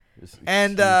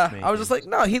And I was just like,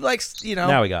 no, he likes,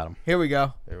 Now we got him. Here we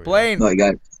go. There we Blaine, go.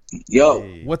 Oh, yo,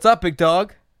 Hey. what's up, big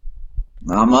dog?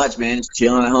 not much, man. Just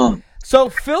chilling at home. So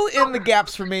fill in the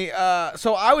gaps for me.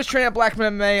 So I was training at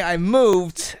Blackman MMA. I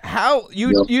moved. How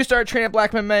you started training at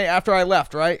Blackman MMA after I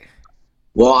left, right?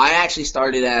 Well, I actually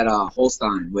started at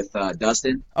Holstein with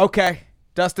Dustin. Okay,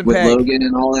 Dustin With Pegg. Logan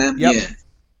and all them. Yep.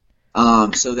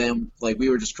 Yeah. So then, like, we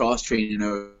were just cross training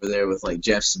over there with like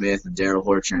Jeff Smith and Daryl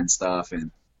Horcher and stuff,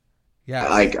 and Yeah.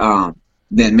 like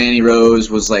then Manny Rose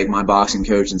was like my boxing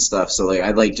coach and stuff. So like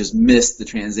I like just missed the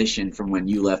transition from when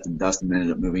you left and Dustin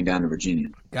ended up moving down to Virginia.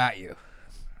 Got you.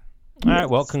 All right,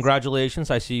 well,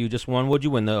 congratulations. I see you just won. What'd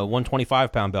you win? The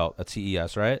 125-pound belt at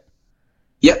CES, right?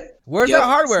 Yep. Where's Yep. that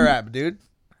hardware at, dude?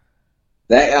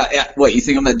 That yeah, what, you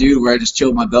think I'm that dude where I just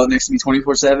chill my belt next to me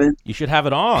 24/7? You should have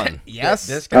it on. Yes.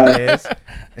 This guy is.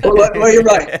 Well, you're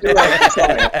right. You're right. I'm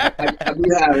sorry. I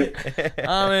do have it.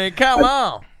 I mean, come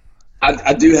on.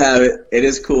 I do have it. It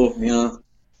is cool, you know.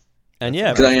 And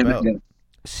yeah, 'Cause I am. belt.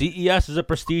 CES is a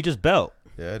prestigious belt.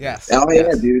 Yeah, it Yes. Oh yeah,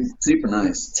 yes. dude. Super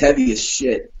nice. It's heavy as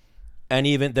shit. And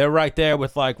even they're right there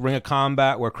with like Ring of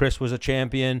Combat where Chris was a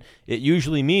champion. It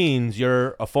usually means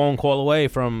you're a phone call away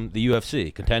from the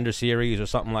UFC, Contender Series or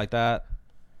something like that.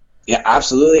 Yeah,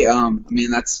 absolutely. I mean,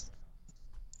 that's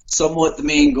somewhat the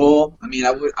main goal. I mean,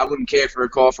 I wouldn't care for a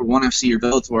call for ONE FC or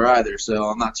Bellator either, so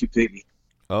I'm not too picky.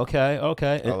 Okay.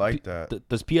 I like that.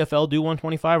 Does PFL do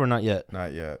 125 or not yet?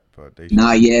 Not yet, but they should.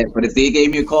 Not yet, but if they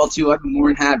gave me a call too, I'd be more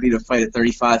than happy to fight at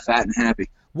 35, fat and happy.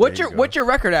 What's There your you what's your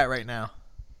record at right now?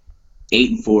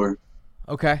 8-4.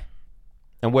 Okay.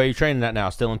 And where are you training at now?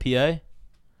 Still in PA?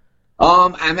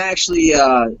 I'm actually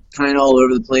kind of all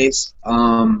over the place.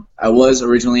 I was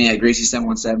originally at Gracie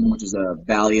 717, which is a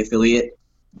Valley affiliate,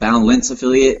 Balance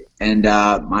affiliate, and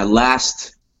my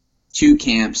last two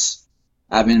camps,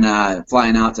 I've been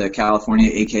flying out to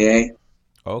California, AKA.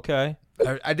 Okay.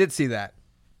 I did see that.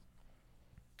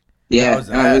 Yeah,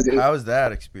 How was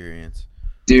that experience?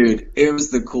 dude, it was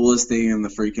the coolest thing in the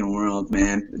freaking world,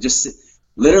 man. Just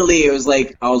literally, it was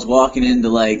like I was walking into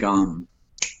like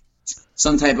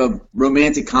some type of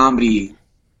romantic comedy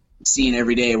scene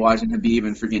every day, watching Habib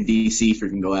and freaking DC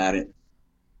freaking go at it.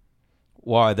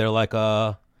 Why? They're like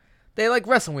They like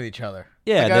wrestling with each other.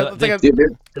 yeah, It's they- like a- Dude,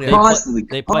 they're They constantly,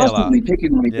 play a lot. constantly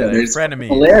picking on each Yeah, other. they're It's frenemies.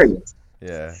 hilarious.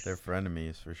 Yeah, they're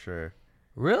frenemies for sure.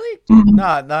 Really?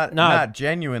 Not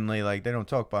genuinely. Like they don't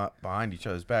talk behind each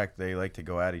other's back. They like to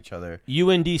go at each other. you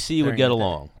and DC would During get the day.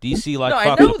 along. DC like No, I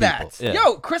fucking know with that. people. Yeah.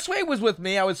 Yo, Chris Wade was with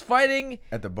me. I was fighting.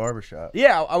 At the barbershop.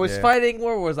 Yeah, I was Yeah. fighting.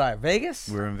 Where was I? Vegas.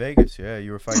 We were in Vegas. Yeah,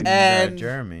 you were fighting And-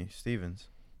 Jeremy Stevens.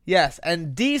 Yes,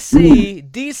 and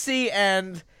DC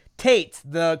and Tate,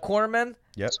 the cornerman,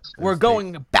 Yep. were It was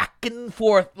going back and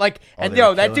forth. Like, Oh, and they were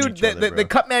yo, that killing dude, each other, the bro.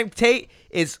 Cutman Tate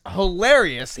is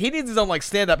hilarious. He needs his own like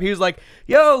stand up. He was like,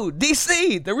 "Yo,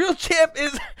 DC, the real champ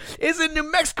is in New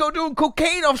Mexico doing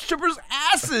cocaine off strippers'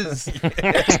 asses."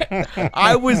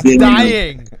 I was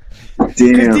dying because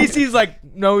Damn. DC's like,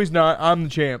 "No, he's not. I'm the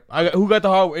champ. Who got the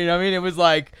hard?" You know what I mean? It was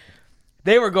like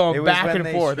they were going It was back when and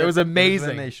they forth. It was stripped- amazing.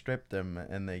 when they stripped them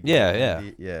and they Yeah.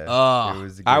 yeah. Oh. It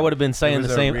was a I good- would have been it saying was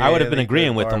the a same. I would have been really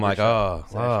agreeing good with them, like, barbershop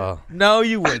session. No,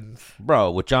 you wouldn't. bro,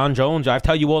 with John Jones, I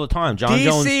tell you all the time. John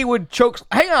Jones. DC would choke.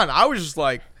 Hang on, I was just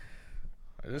like,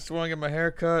 I just want to get my hair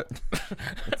cut.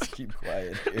 Let's keep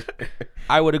quiet.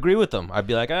 I would agree with them. I'd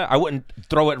be like, I wouldn't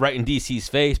throw it right in DC's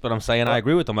face, but I'm saying I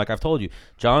agree with them. Like I've told you,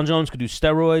 John Jones could do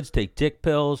steroids, take dick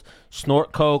pills,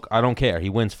 snort coke. I don't care. He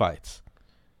wins fights.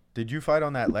 Did you fight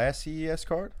on that last CES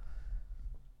card?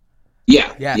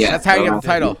 Yeah. Yes, yeah. that's how you get the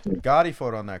title. Gotti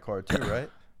fought on that card too, right?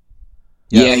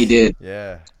 Yeah, he did.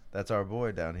 Yeah, that's our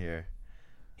boy down here.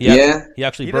 Yeah. He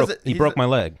actually He broke. doesn't- He he's broke a- my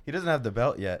leg. He doesn't have the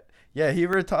belt yet. Yeah, he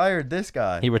retired this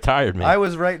guy. He retired me. I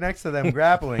was right next to them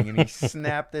grappling, and he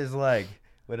snapped his leg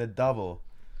with a double.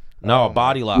 No, Oh, a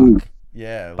body my- lock.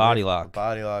 Yeah, Body lift, lock.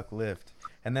 Body lock lift.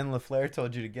 And then LaFleur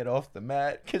told you to get off the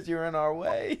mat because you're in our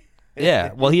way.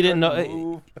 Yeah, well, he didn't couldn't know.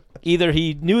 move. Either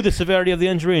he knew the severity of the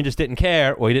injury and just didn't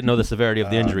care, or he didn't know the severity of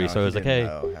the Oh, injury. no, So he was like, didn't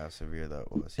hey, know how severe that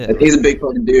was. Yeah. He's a big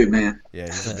fucking dude, man. Yeah,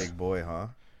 he's a big boy, huh?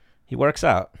 he works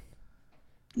out.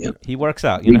 Yep. He works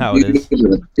out. You know how it is.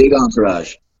 Big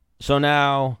entourage. So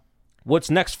now, what's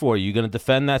next for you? You going to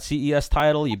defend that CES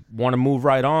title? You want to move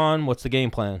right on? What's the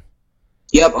game plan?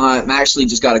 Yep, I'm actually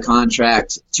just got a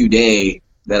contract today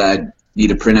that I need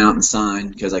to print out and sign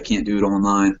because I can't do it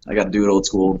online. I got to do it old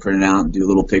school, print it out and do a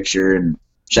little picture and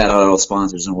shout out all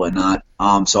sponsors and whatnot.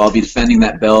 So I'll be defending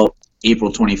that belt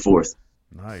April 24th.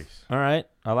 Nice. All right.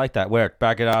 I like that. Where?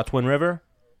 Back at Twin River?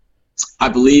 I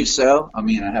believe so. I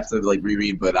mean, I have to like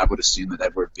reread, but I would assume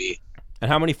that would be. And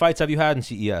how many fights have you had in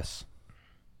CES?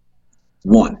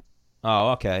 One.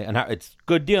 Oh, okay. And it's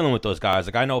good dealing with those guys.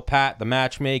 Like, I know Pat, the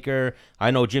matchmaker.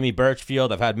 I know Jimmy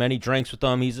Birchfield. I've had many drinks with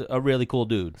him. He's a really cool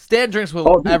dude. Stan drinks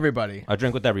with everybody. I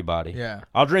drink with everybody. Yeah.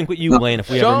 I'll drink with you, Blaine, if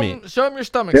we ever meet. Show him your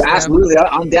stomach, Yeah, Stan. absolutely.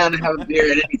 I'm down to have a beer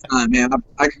at any time, man.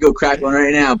 I could go crack one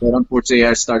right now, but unfortunately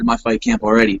I started my fight camp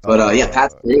already. But yeah,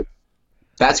 Pat's great.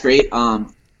 Pat's great.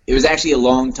 It was actually a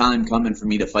long time coming for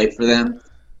me to fight for them.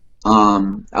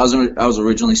 I was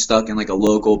originally stuck in like a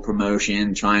local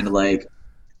promotion trying to like,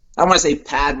 I don't want to say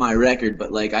pad my record,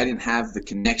 but like I didn't have the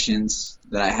connections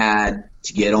that I had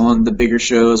to get on the bigger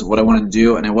shows, what I wanted to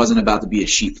do, and I wasn't about to be a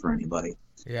sheep for anybody.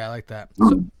 Yeah, I like that.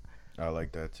 I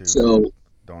like that too. So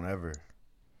don't ever.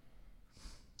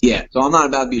 yeah, so I'm not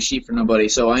about to be a sheep for nobody.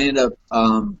 So I ended up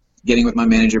getting with my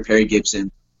manager Perry Gibson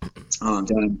down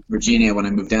in Virginia when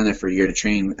I moved down there for a year to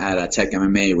train at Tech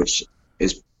MMA, which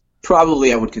is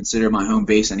probably I would consider my home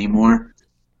base anymore.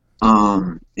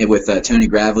 With Tony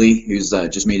Gravely, who's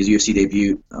just made his UFC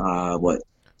debut,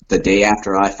 the day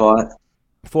after I fought.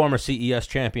 Former CES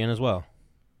champion as well.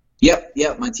 Yep,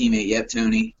 my teammate. Yep,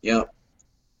 Tony. Yep.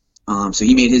 So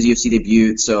he made his UFC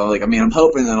debut. So like, I mean, I'm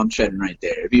hoping that I'm treading right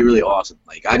there. It'd be really awesome.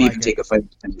 Like, I'd even take a fight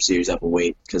contender series up a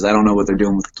weight because I don't know what they're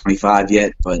doing with 25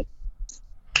 yet, but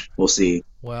we'll see.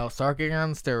 Well, start getting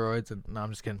on steroids. No, I'm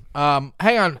just kidding.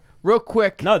 Hang on, real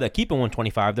quick. No, they're keeping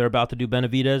 125. They're about to do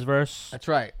Benavidez versus That's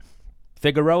right.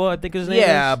 Figueroa, I think his name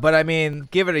Yeah, is. but I mean,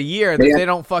 give it a year. If they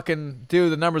don't fucking do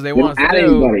the numbers they They want don't us to add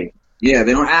do. anybody. Yeah,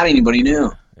 they don't add anybody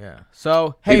new. Yeah.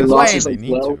 So, hey, They've lost us, Blaine, They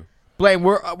need to. Blaine,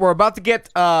 we're about to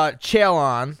get Chael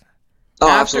on. Oh,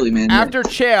 absolutely, man. Yeah. After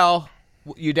Chael,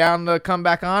 you down to come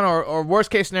back on, or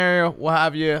worst case scenario, we'll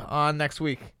have you on next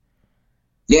week.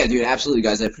 Yeah, dude, absolutely,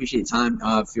 guys. I appreciate your time.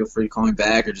 Feel free to call me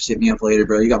back or just hit me up later,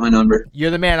 bro. You got my number.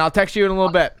 You're the man. I'll text you in a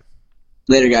little bit.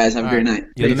 Later, guys. Have a All great right. night.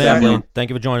 You're the Peace man, out. Blaine. Thank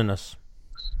you for joining us.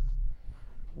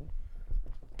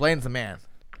 Blaine's the man.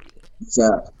 What's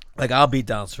up? Like, I'll beat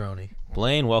down Cerrone.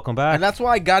 Blaine, welcome back. And that's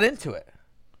why I got into it.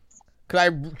 Because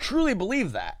I truly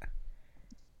believe that.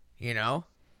 You know?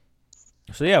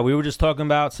 So, yeah, we were just talking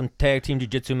about some tag team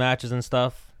jiu-jitsu matches and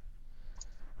stuff.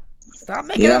 Stop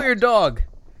making out your dog.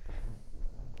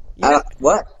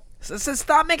 What?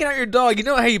 Stop making out your dog. You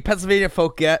know how you Pennsylvania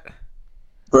folk get.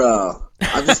 Bro,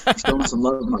 I'm just showing some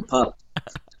love to my pup.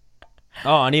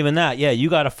 Oh, and even that, yeah, you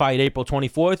got to fight April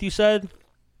 24th, you said?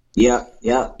 Yeah.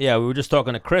 Yeah, we were just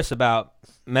talking to Chris about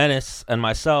Menace and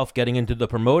myself getting into the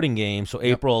promoting game. So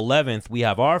April 11th, we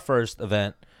have our first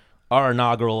event, our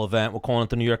inaugural event. We're calling it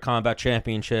the New York Combat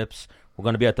Championships. We're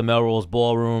going to be at the Melrose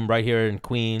Ballroom right here in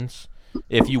Queens.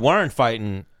 If you weren't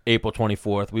fighting April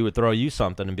 24th, we would throw you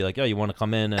something and be like, yo, you want to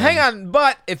come in? And... Hang on,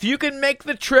 but if you can make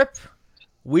the trip,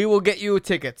 we will get you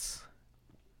tickets.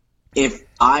 If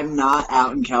I'm not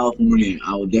out in California,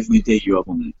 I will definitely take you up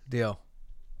on that. Deal.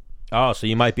 Oh, so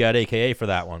you might be at AKA for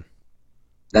that one.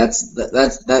 That's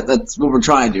what we're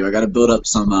trying to do. I got to build up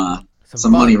some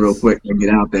Some money funds. real quick and get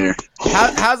out there.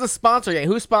 How's the sponsor game?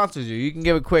 Who sponsors you? You can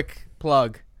give a quick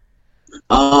plug.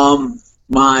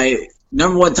 My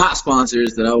number one top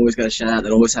sponsors that I always got to shout out,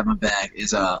 that always have my back,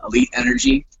 is Elite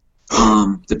Energy,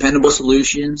 Dependable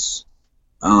Solutions,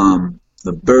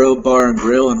 the Borough Bar and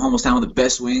Grill in Homelstown with the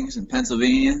best wings in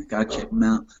Pennsylvania. Gotta check them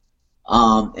out.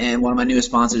 And one of my newest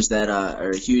sponsors that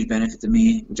are a huge benefit to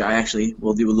me, which I actually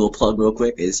will do a little plug real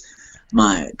quick, is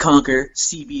my Conquer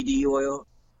CBD oil,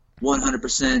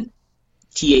 100%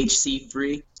 THC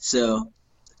free. So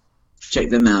check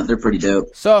them out; they're pretty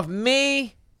dope. So if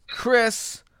me,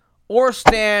 Chris, or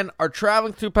Stan are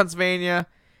traveling through Pennsylvania,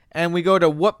 and we go to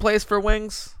what place for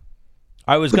wings?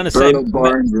 I was going to say, Borough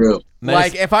Bar and Grill.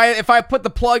 Menace, Like if I put the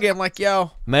plug in, like,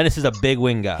 yo, Menace is a big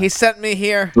wing guy. he sent me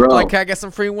here. Bro. Like, can I get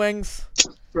some free wings?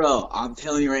 Bro, I'm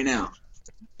telling you right now,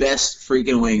 best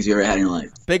freaking wings you ever had in your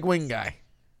life. Big wing guy.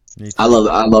 I love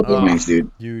those Oh. wings,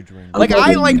 dude. Huge ring. Like love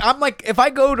those wings. I'm like, if I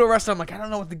go to a restaurant, I'm like, I don't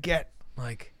know what to get.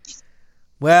 Like,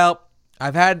 well,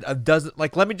 I've had a dozen.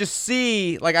 Like, let me just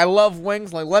see. Like, I love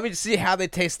wings. Like, let me just see how they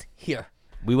taste here.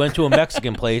 We went to a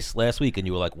Mexican place last week, and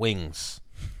you were like, wings.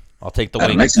 I'll take the At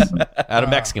a wings. Mexican- At a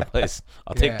Mexican place.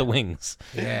 I'll Yeah. take the wings.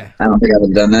 Yeah. I don't think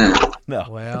I've done that. No.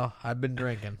 Well, I've been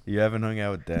drinking. You haven't hung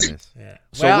out with Dennis. Yeah.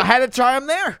 So well, wh- I had to try them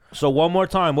there. So one more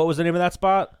time, what was the name of that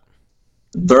spot?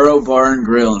 Borough Bar and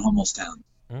Grill in Homelstown.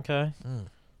 Okay.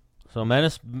 So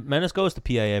Menace goes to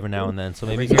PA every now and then, so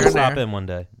maybe Every he's here gonna and stop there. in one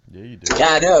day. Yeah, you do. Yeah,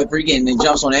 I know. Freaking, he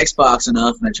jumps on Xbox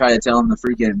enough, and I try to tell him to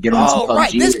freaking get on some Oh,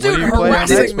 right. PUBG. This What do dude you play on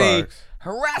harassing me. Xbox?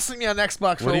 Harassing me on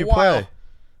Xbox for What do a you while.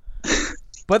 play?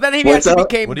 But then he What's actually up?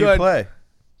 became What do you good. play?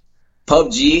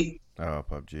 PUBG. Oh,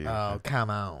 PUBG. Oh, come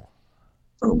on.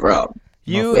 Oh, bro.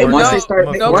 You Hey, Hey, once no, they start,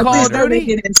 no once Call they of start Duty?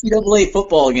 making NCAA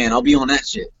football again, I'll be on that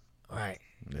shit. Right.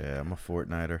 Yeah, I'm a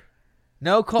Fortniter.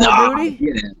 No Call of Duty?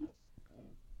 Yeah.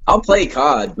 I'll play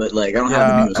COD, but like I don't have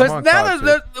the Yeah, newest. Because on now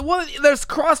COD there's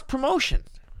cross promotion.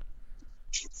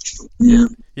 Yeah.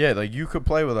 Yeah, like you could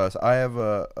play with us. I have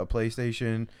a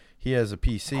PlayStation. He has a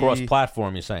PC.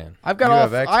 Cross-platform, you're saying? I've got You all.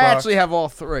 have I Xbox? actually have all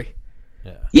three.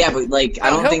 Yeah. Yeah, but like I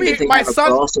don't He'll think be- that they my have a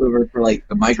son- crossover for like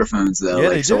the microphones though. Yeah,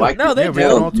 like, they so do. I No, they yeah, we do.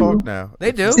 can all talk now.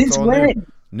 They do. It's Since all when? new.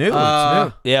 New. It's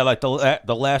new. Yeah, like the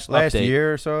last Last update.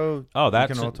 year or so. Oh, we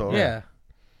that's can all talk. Yeah.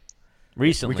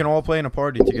 recently. We can all play in a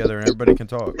party together and everybody can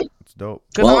talk. It's dope.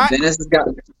 Well, I, Dennis has got.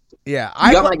 yeah,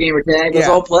 You got my gamer tag. Let's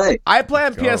yeah. all play. I play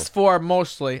on Let's go. PS4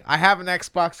 mostly. I have an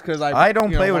Xbox because I don't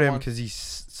you know, play with I'm him on- because he's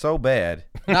so bad.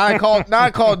 not a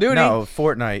Call of Duty. No,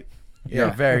 Fortnite. You're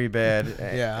Yeah. very bad.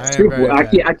 Yeah, I am True, very I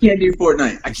bad. can't do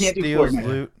Fortnite. I can't do Steals Fortnite.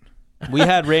 loot. We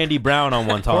had Randy Brown on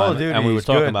one Call time, of Duty and we were is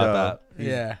talking good, about though.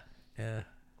 that. Yeah.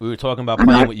 We were talking about I'm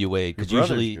playing not- with you, Wade, because Your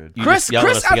brother's usually good. you Chris just yell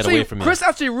at us to get away actually from you. Chris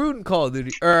actually rooting Call of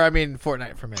Duty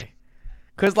Fortnite for me.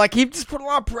 Cause like he just put a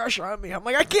lot of pressure on me. I'm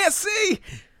like I can't see.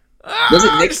 Does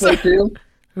it Nick play too?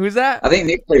 Who's that? I think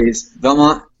Nick plays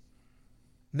Belmont.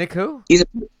 Nick who? He's a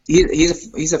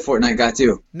Fortnite guy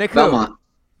too. Nick who? Belmont.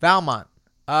 Valmont.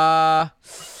 I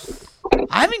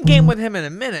haven't gamed with him in a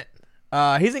minute.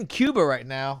 He's in Cuba right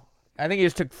now. I think he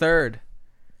just took third.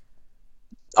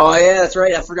 Oh yeah, that's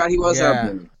right. I forgot he was out Yeah.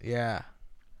 there. Yeah.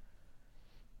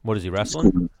 What is he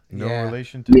wrestling? No Yeah.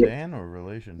 relation to Yeah. Dan or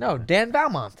relation? No, Dan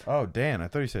Valmont. Oh, Dan. I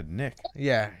thought you said Nick.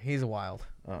 Yeah, he's wild.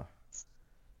 Oh.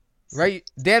 Right?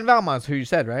 Dan Valmont's who you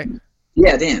said, right?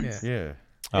 Yeah, Dan. Yeah. Yeah.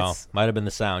 Oh, It's- might have been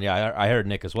the sound. Yeah, I heard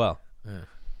Nick as well.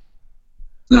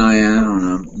 No, yeah, I don't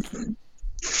know.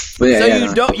 But yeah, So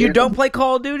yeah, you don't play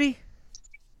Call of Duty?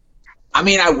 I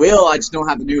mean, I will. I just don't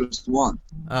have the newest one.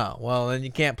 Oh, well then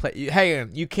you can't play.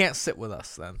 You can't sit with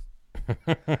us then.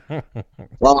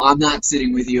 Well, I'm not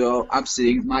sitting with you. I'm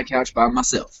sitting on my couch by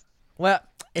myself. Well,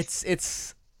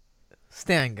 it's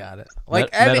Stan got it.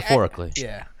 Like metaphorically.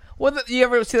 yeah. Well, you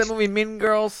ever see that movie Mean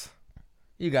Girls?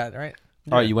 You got it right.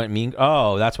 Oh, you went Mean.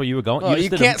 Oh, that's where you were going. Oh, you just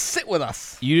did can't sit with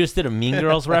us. You just did a Mean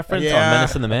Girls reference Yeah. on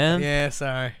Menace and the Man. Yeah,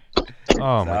 sorry.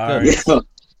 Oh my Sorry. goodness.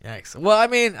 Yeah. Yikes. Well, I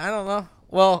mean, I don't know.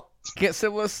 Well, can't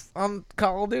sit with us on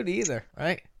Call of Duty either,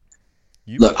 right?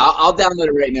 Look, I'll download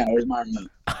it right now. Where's my remote?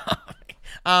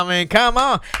 I mean, come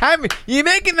on. You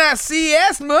making that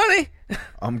CS money?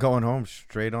 I'm going home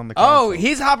straight on the Oh, console.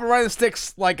 he's hopping right in the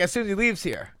sticks like as soon as he leaves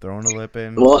here. Throwing a lip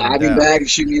in. Well, throwing add me down. back and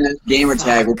shoot me that gamer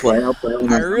tag. We'll play. I'll play.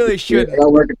 I really shouldn't.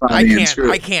 I'll work it fine, I man. can't. Screw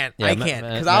it. I can't. Yeah, I Ma- can't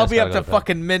Ma- because I'll Man's be gotta up to go, though.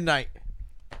 fucking midnight.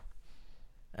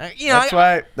 You know,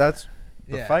 That's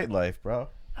the Yeah. fight life, bro.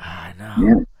 I know.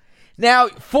 Yeah. Now,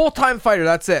 full-time fighter.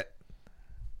 That's it.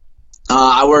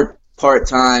 I work part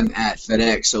time at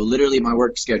FedEx, so literally my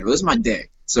work schedule. This is my day.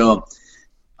 So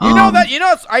You know that. You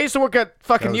know, I used to work at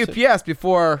fucking That was UPS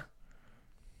before.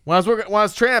 When I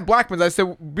was training at Blackman's, I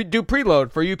said do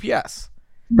preload for UPS.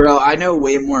 bro, I know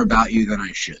way more about you than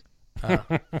I should.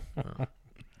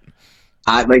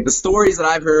 I like the stories that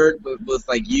I've heard with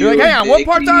like you. You're like, hang and on, what Vic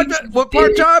part-time?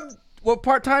 and What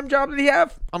part-time job did he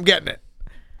have? I'm getting it.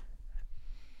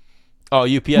 Oh,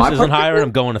 UPS My isn't part- hiring.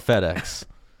 I'm going to FedEx.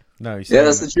 No, you Yeah,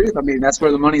 that's the truth. I mean, that's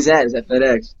where the money's at. Is at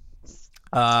FedEx.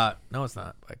 No, it's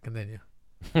not. But continue.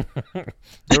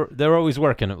 They're always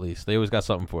working. At least they always got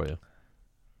something for you.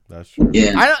 That's true.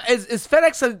 Yeah. I don't. Is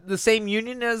FedEx the same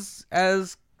union as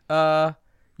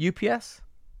UPS?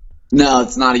 No,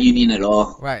 it's not a union at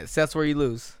all. Right. So that's where you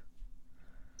lose.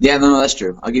 Yeah, no, that's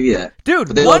true. I'll give you that. Dude,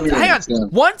 But they love me hang on. so.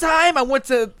 One time I went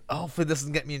to. Hopefully this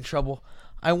doesn't get me in trouble.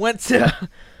 I went to.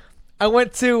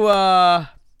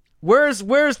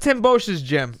 Where's Tim Bosch's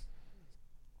gym?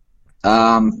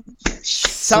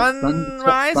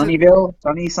 Sunrise. Sunnyville,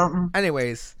 Sunny something.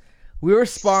 Anyways, we were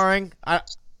sparring.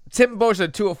 Tim Bosch was a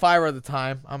 205er at the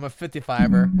time. I'm a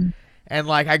 55er. And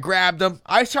like I grabbed him.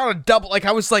 I was trying to double. Like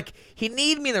I was like, he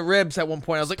kneed me in the ribs at one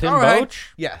point. I was like, Tim all right. Boach?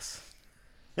 Yes.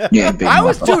 Yeah, big I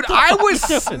was, motherfucker. dude. I was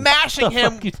smashing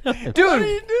him, Fuck you doing?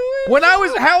 dude. When I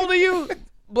was, how old are you,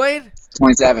 Blade?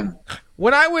 27.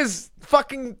 When I was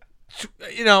fucking,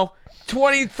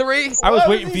 23. I was Why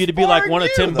waiting was for he you to be like sparring one of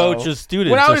you, Tim though? Boach's students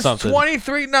When I or was something.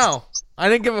 23, no, I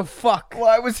didn't give a fuck.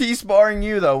 Why was he sparring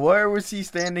you though? Where was he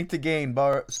standing to gain?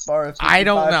 Spar at I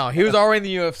don't 55? know. He was already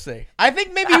in the UFC. I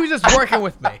think maybe he was just working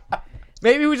with me.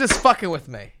 Maybe he was just fucking with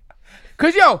me.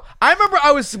 Cause I remember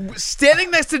I was standing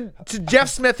next to Jeff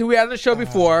Smith, who we had on the show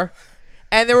before,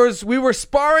 and we were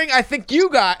sparring. I think you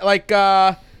got like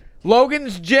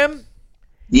Logan's gym.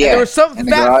 Yeah. And there was some in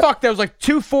the fat garage. fuck that was like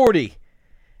 240,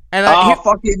 and Oh,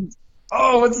 fucking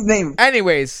Oh, what's his name?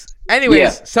 Anyways, Yeah.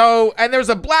 so, and there's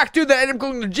a black dude that ended up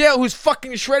going to jail who's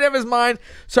fucking shredded out of his mind.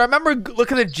 So I remember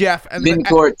looking at Jeff, and Vin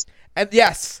Court. and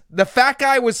yes, the fat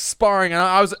guy was sparring, and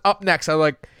I was up next. I was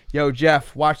like, yo,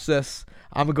 Jeff, watch this.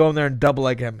 I'm going to go in there and double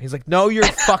leg him. He's like, no, you're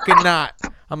fucking not.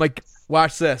 I'm like,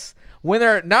 watch this. When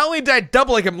there, not only did I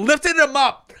double leg him, lifted him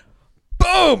up.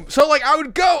 Boom. So, like, I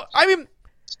would go. I mean,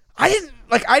 I didn't,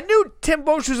 like, I knew Tim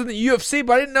Boetsch was in the UFC,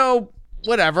 but I didn't know,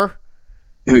 whatever.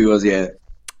 Who he was, yeah.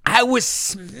 I was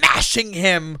smashing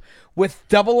him with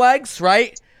double legs,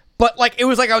 right? But, like, it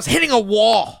was like I was hitting a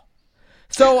wall.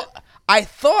 So I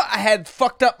thought I had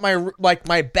fucked up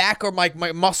my back or my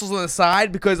muscles on the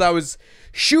side because I was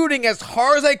shooting as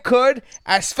hard as I could,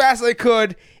 as fast as I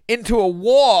could into a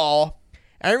wall.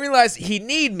 And I realized he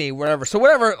need me, whatever. So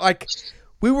whatever, like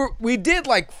we did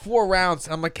like 4 rounds.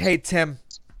 I'm like, hey Tim,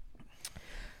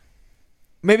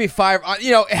 maybe 5.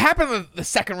 It happened in the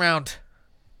second round.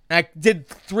 And I did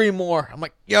 3 more. I'm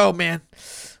like, yo man,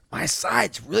 my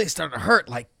side's really starting to hurt.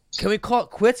 Like, can we call it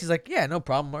quits? He's like, yeah, no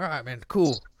problem. All right, man,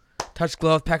 cool. Touch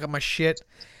gloves, pack up my shit,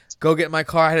 go get in my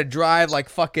car. I had to drive like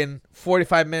fucking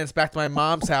 45 minutes back to my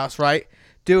mom's house, right?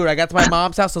 Dude, I got to my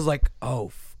mom's house. I was like,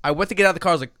 I went to get out of the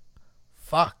car. I was like,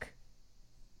 fuck.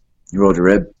 You rolled your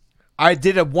rib? I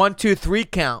did a 1, 2, 3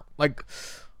 count. Like,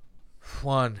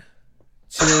 1,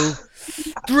 2,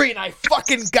 3. And I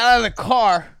fucking got out of the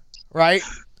car, right?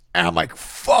 And I'm like,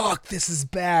 fuck, this is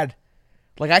bad.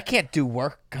 Like, I can't do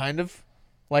work, kind of.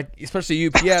 Like, especially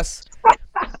UPS.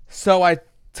 So I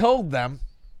told them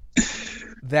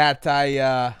that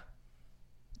I,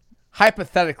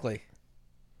 hypothetically,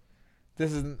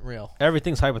 this isn't real.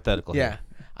 Everything's hypothetical. Yeah. Here.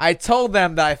 I told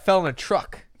them that I fell in a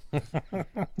truck.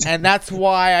 And that's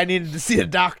why I needed to see a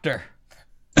doctor.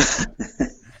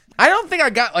 I don't think I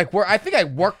got, like, I think I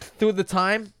worked through the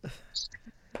time.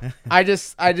 But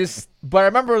I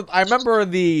remember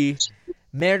the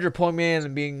manager pulling me in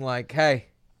and being like, hey,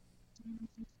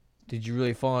 did you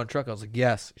really fall on a truck? I was like,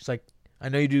 yes. She's like, I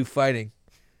know you do fighting.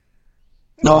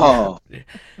 No.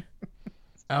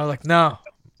 I was like, no.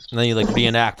 And then you like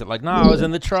reenact it. Like, no, I was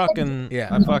in the truck and Yeah.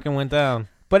 I fucking went down.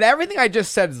 But everything I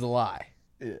just said is a lie.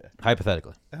 Yeah.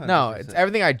 Hypothetically. No, it's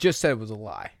everything I just said was a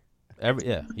lie.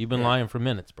 You've been lying for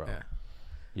minutes, bro. Yeah.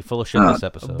 You're full of shit this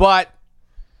episode. But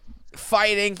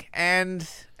fighting and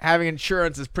having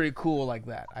insurance is pretty cool like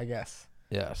that, I guess.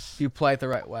 Yes. If you play it the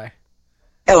right way.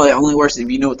 Hell, it only works if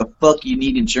you know what the fuck you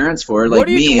need insurance for. Like What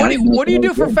do you me. what do you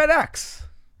do for FedEx?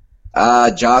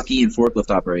 Jockey and forklift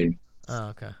operating. Oh,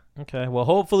 okay. Okay. Well,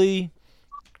 hopefully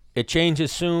it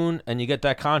changes soon and you get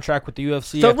that contract with the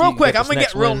UFC. So after real you quick, get I'm this gonna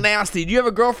next get real win. nasty. Do you have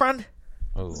a girlfriend?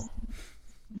 Oh.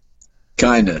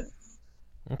 Kinda.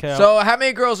 Okay. So how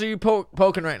many girls are you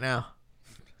poking right now?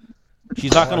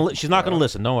 she's not gonna. She's not gonna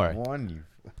listen. Don't worry. One.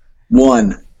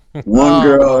 One Oh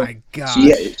girl. my gosh.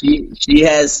 She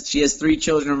has 3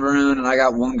 children of her own, and I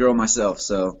got 1 girl myself.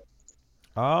 So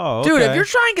Oh. Okay. Dude, if you're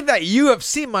trying to get that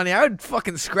UFC money, I would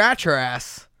fucking scratch her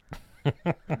ass.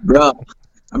 bro,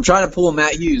 I'm trying to pull a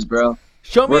Matt Hughes, bro.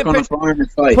 Show me Work a on a picture. farm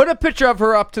and fight. Put a picture of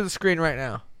her up to the screen right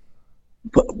now.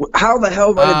 How the hell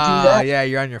am I gonna do that? Yeah,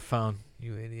 you're on your phone,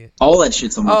 you idiot. All that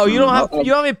shit's on my phone. Oh, you don't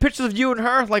have any pictures of you and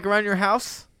her like around your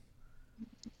house?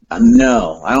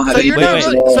 No, I don't have So any you're Wait, not pictures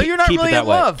wait. at really- all. so you're not Keep really it that in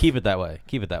way. love. Keep it that way.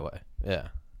 Keep it that way. Yeah.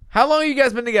 How long have you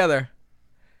guys been together?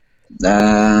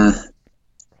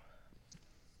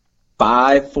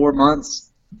 4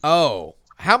 months. Oh,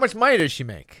 how much money does she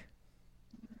make?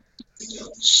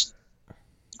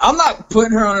 I'm not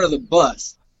putting her under the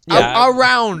bus. Yeah.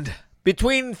 Around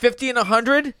between 50 and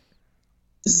 100.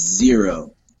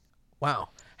 0. Wow.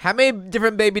 How many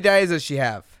different baby daddies does she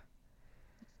have?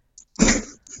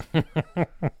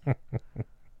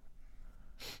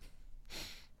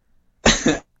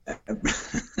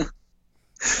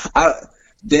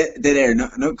 Dead air.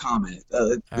 No comment.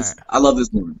 right. I love this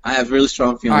woman. I have really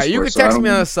strong All feelings. right, you for her, can so I text don't- me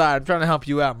on the side. I'm trying to help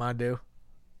you out, my dude.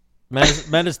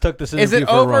 Mendes took this Is interview it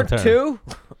for a over wrong turn. 2?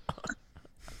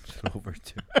 Over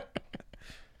 2.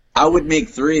 I would make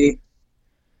 3,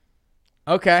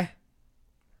 Okay.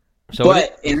 So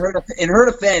but in her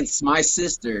defense, my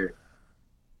sister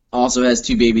also has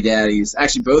 2 baby daddies.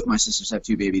 Actually, both my sisters have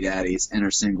 2 baby daddies and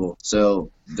are single,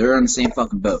 so they're on the same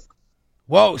fucking boat.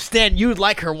 Whoa, Stan, you'd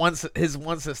like his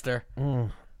one sister.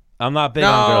 I'm not big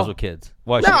No. on girls with kids.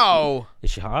 Why? No. Is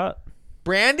she hot?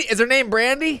 Brandy? Is her name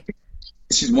Brandy?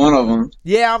 She's one of them.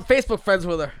 Yeah, I'm Facebook friends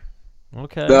with her.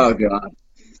 Okay. Oh god.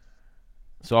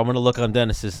 So I'm gonna look on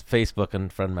Dennis's Facebook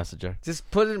and friend messenger. Just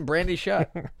put it in Brandy shut.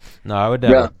 No, I would Bro,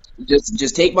 never.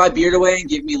 just take my beard away and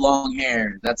give me long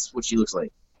hair. That's what she looks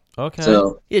like. Okay.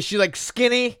 So Yeah, she's like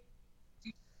skinny.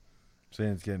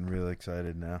 Sam's getting really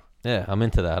excited now. Yeah, I'm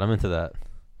into that.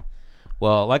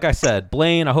 Well, like I said,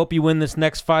 Blaine, I hope you win this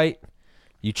next fight.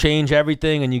 You change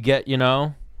everything and you get, get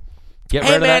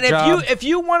rid of that job. if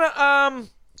you want to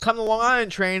come to Long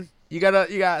Island train, you got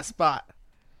a spot.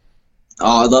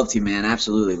 Oh, I'd love to, man.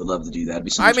 Absolutely, would love to do that. It'd be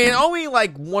so much fun. Only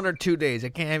like 1 or 2 days. I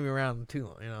can't have you around too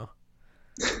long,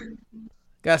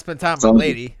 Gotta spend time with a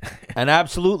lady. And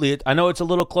absolutely, I know it's a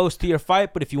little close to your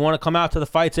fight, but if you want to come out to the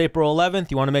fights April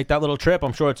 11th, you want to make that little trip,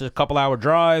 I'm sure it's a couple-hour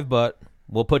drive, but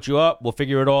we'll put you up. We'll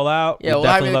figure it all out. Yeah, we'll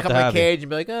have you come to the cage you. and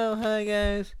be like, oh, hi,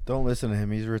 guys. Don't listen to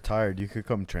him. He's retired. You could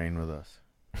come train with us.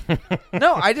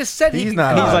 No, I just said He's he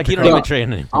not. He's like, he don't even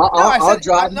train anymore. I'll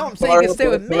drive. No, I'm saying you can stay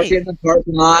with me. In the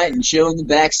parking lot and chill in the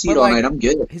back seat all night. I'm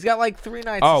good. He's got like 3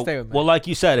 nights to stay with me. Well, like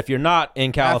you said, if you're not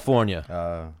in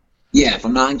California. Yeah, if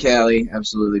I'm not in Cali,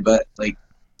 absolutely. But like,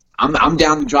 I'm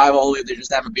down to drive all the way up there just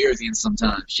to have a beer with you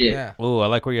sometime. Shit. Yeah. Ooh, I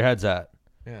like where your head's at.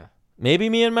 Yeah. Maybe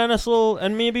me and Menace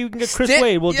and maybe we can get Chris Stan-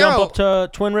 Wade. We'll jump up to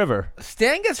Twin River.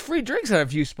 Stan gets free drinks at a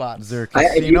few spots. Is there a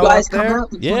If you casino guys up come there?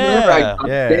 out to Yeah. Twin River, I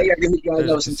Yeah. can hook you guys There's up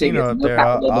a with some casino tickets. up No there.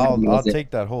 problem. I'll take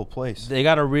that whole place. They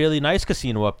got a really nice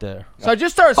casino up there. So I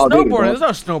just started Oh, dude, snowboarding. bro. There's no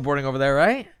snowboarding over there,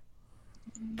 right?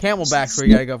 Camelback's where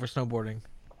you gotta go for snowboarding.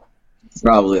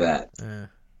 Probably that. Yeah.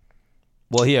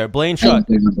 Well, here, Blaine Shutt.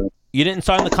 You didn't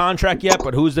sign the contract yet,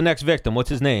 but who's the next victim? What's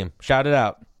his name? Shout it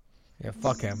out. Yeah,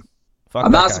 fuck him. Fuck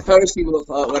I'm that not guy. supposed to,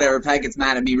 whatever. Pat gets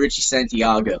mad at me. Richie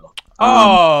Santiago.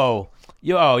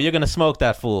 You're gonna smoke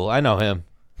that fool. I know him.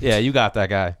 Yeah, you got that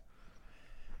guy.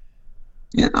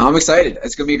 Yeah, I'm excited.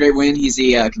 It's gonna be a great win. He's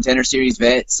a Contender Series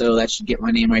vet, so that should get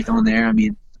my name right on there.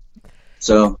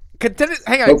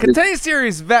 Contending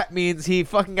Series vet means he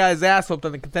fucking got his ass whooped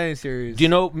on the Contending Series. Do you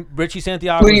know Richie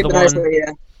Santiago was the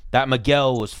one that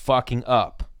Miguel was fucking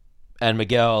up, and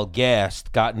Miguel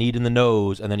gassed, got kneed in the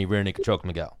nose, and then he rear naked choked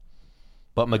Miguel.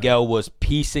 But Miguel was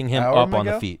piecing him Our up on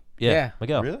Miguel? the feet. Yeah,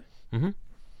 Miguel. Really? Mm-hmm.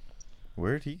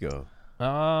 Where'd he go?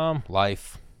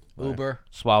 Life. Uber.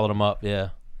 Swallowed him up, yeah.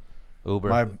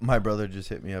 Uber. My brother just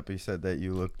hit me up. He said that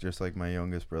you look just like my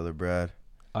youngest brother, Brad.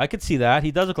 I could see that.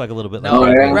 He does look like a little bit No,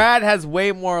 like Brad. Brad has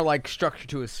way more like structure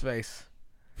to his face.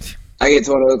 I get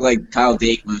told I look like Kyle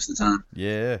Dake most of the time.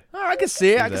 Yeah. Oh, I can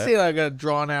see it. I can that. see like a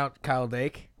drawn out Kyle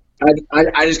Dake.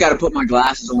 I just got to put my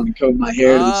glasses on and comb my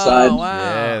hair to the side. Wow.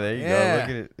 Yeah, there you go. Look at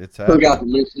it. It's Poke happening. out the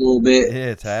lips a little bit. Yeah,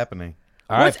 it's happening.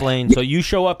 All right, Blaine. So you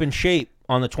show up in shape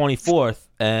on the 24th,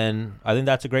 and I think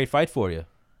that's a great fight for you.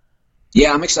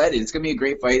 Yeah, I'm excited. It's gonna be a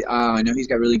great fight. I know he's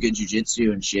got really good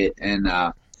jiu-jitsu and shit, and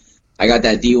I got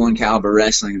that D1 caliber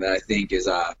wrestling that I think is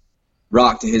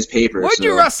rock to his paper. Where'd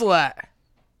you wrestle at?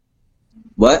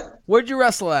 What? Where'd you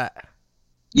wrestle at?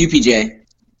 UPJ.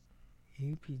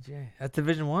 UPJ. That's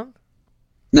Division 1?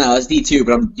 No, it's D2,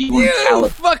 but I'm D1 You caliber.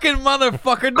 fucking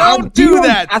motherfucker. I'm Don't do D1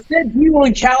 that. I said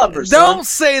D1 caliber, son. Don't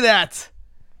say that.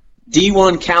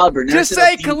 D1 caliber. Never Just said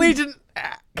say I'm D1. collegiate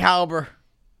caliber.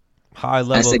 High I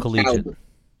level said collegiate.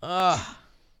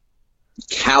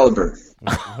 Caliber.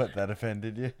 What, that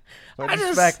offended you? What I did you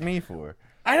just- smack me for?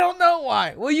 I don't know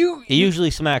why. Well, you. He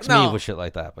usually smacks No. me with shit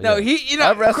like that. But No, yeah. he. You know,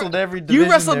 I've wrestled every division You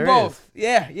wrestled there both.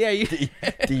 Yeah. You.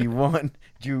 D1,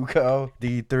 JUCO,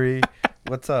 D3.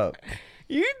 What's up?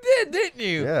 You did, didn't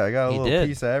you? Yeah, I got a He little did.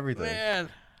 piece of everything. Man.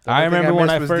 The I only thing remember when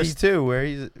I missed was first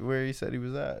D2, where he said he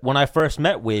was at. when I first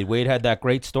met Wade. Wade had that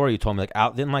great story. You told me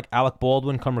didn't like Alec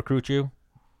Baldwin come recruit you?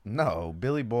 No,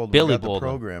 Billy Baldwin Billy got Baldwin. the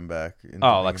program back. into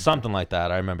Oh, like Binghamton. something like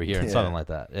that. I remember hearing Yeah. something like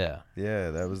that. Yeah. Yeah,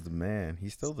 that was the man.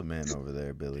 He's still the man over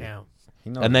there, Billy. Damn.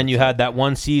 He knows And then what's you up. had that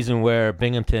one season where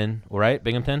Binghamton, right?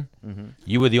 Binghamton,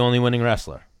 you were the only winning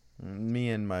wrestler,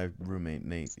 me and my roommate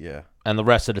Nate. Yeah, and the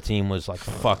rest of the team was like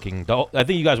fucking. I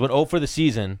think you guys went 0 for the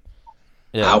season.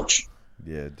 Yeah. Ouch.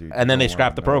 yeah, dude. And then they don't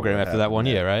scrapped the wanna know program what after that happened 1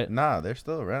 there. year, right? Nah, they're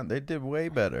still around. They did way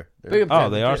better. Binghamton. Oh,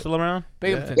 they are still around.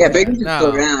 Binghamton. Yeah, Binghamton's No.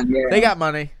 still around. Yeah. They got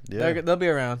money. Yeah. They'll be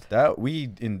around. That we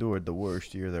endured the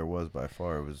worst year there was by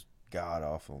far. It was god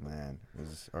awful, man. It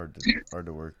was hard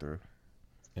to work through.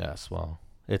 Yes. Well,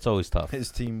 it's always tough. His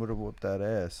team would have whooped that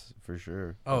ass for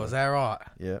sure. Oh, is that right?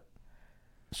 Yeah.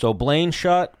 So Blaine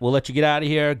Shutt, we'll let you get out of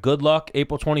here. Good luck,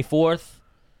 April 24th,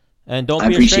 and don't I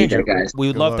be a appreciate stranger. that, guys. We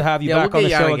would Good love luck. to have you Yeah, back we'll on the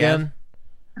get you show out again. again.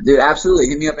 Dude, absolutely.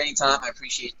 Hit me up anytime. I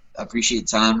appreciate the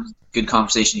time. Good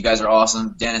conversation. You guys are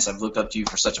awesome. Dennis, I've looked up to you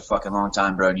for such a fucking long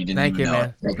time, bro, and you didn't Thank even you, know man.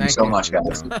 it. Thank you Thank so you. much,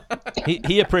 guys.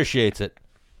 He appreciates it.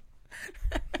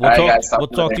 All right, guys, We'll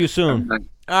talk to you soon. All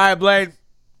right, Blade.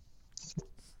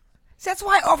 That's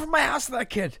why I offered my house to that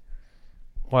kid.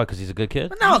 Why? Because he's a good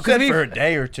kid. No, You said because for a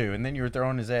day or two, and then you were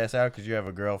throwing his ass out because you have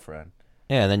a girlfriend.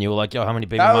 Yeah. And then you were like, "Yo, how many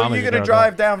baby How mamas are you gonna gonna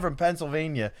drive down from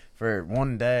Pennsylvania for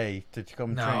 1 day to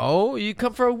come train? no, you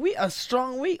come for a week, a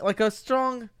strong week, like a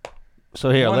strong. So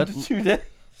here, 1 to 2 days.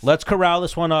 let's corral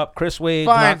this one up. Chris Wade.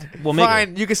 Fine, we'll make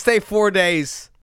fine. You can stay 4 days.